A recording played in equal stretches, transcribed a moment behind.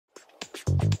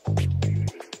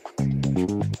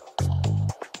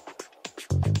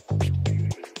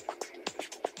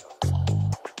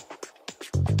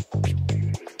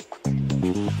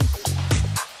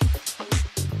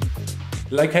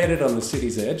Located on the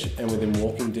city's edge and within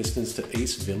walking distance to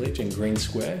East Village and Green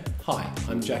Square. Hi,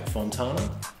 I'm Jack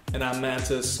Fontana. And I'm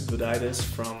Mantas, Gudaitis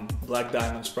from Black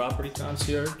Diamondz Property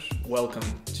Concierge. Welcome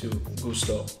to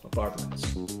Gusto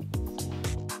Apartments.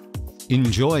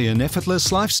 Enjoy an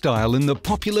effortless lifestyle in the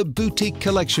popular boutique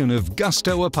collection of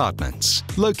Gusto Apartments.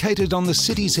 Located on the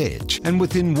city's edge and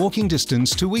within walking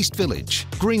distance to East Village,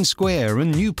 Green Square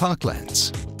and New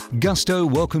Parklands. Gusto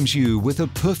welcomes you with a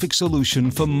perfect solution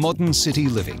for modern city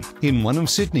living in one of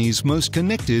Sydney's most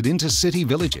connected intercity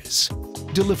villages.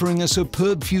 Delivering a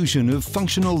superb fusion of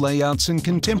functional layouts and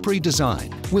contemporary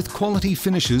design with quality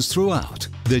finishes throughout.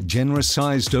 The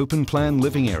generous-sized open-plan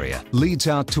living area leads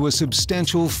out to a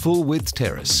substantial full-width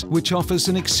terrace, which offers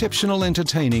an exceptional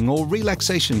entertaining or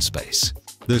relaxation space.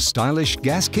 The stylish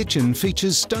gas kitchen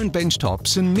features stone bench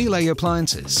tops and Miele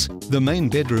appliances. The main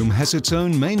bedroom has its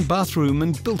own main bathroom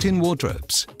and built-in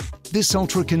wardrobes. This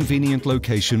ultra-convenient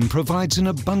location provides an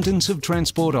abundance of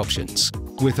transport options,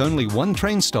 with only one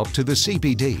train stop to the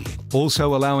CBD,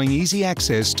 also allowing easy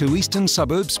access to eastern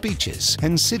suburbs beaches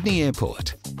and Sydney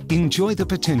Airport. Enjoy the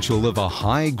potential of a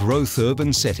high-growth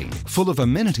urban setting, full of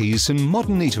amenities and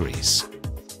modern eateries.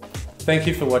 Thank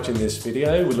you for watching this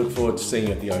video. We look forward to seeing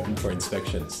you at the open for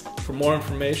inspections. For more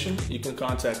information, you can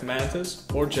contact Mantas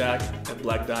or Jack at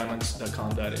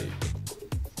blackdiamondz.com.au.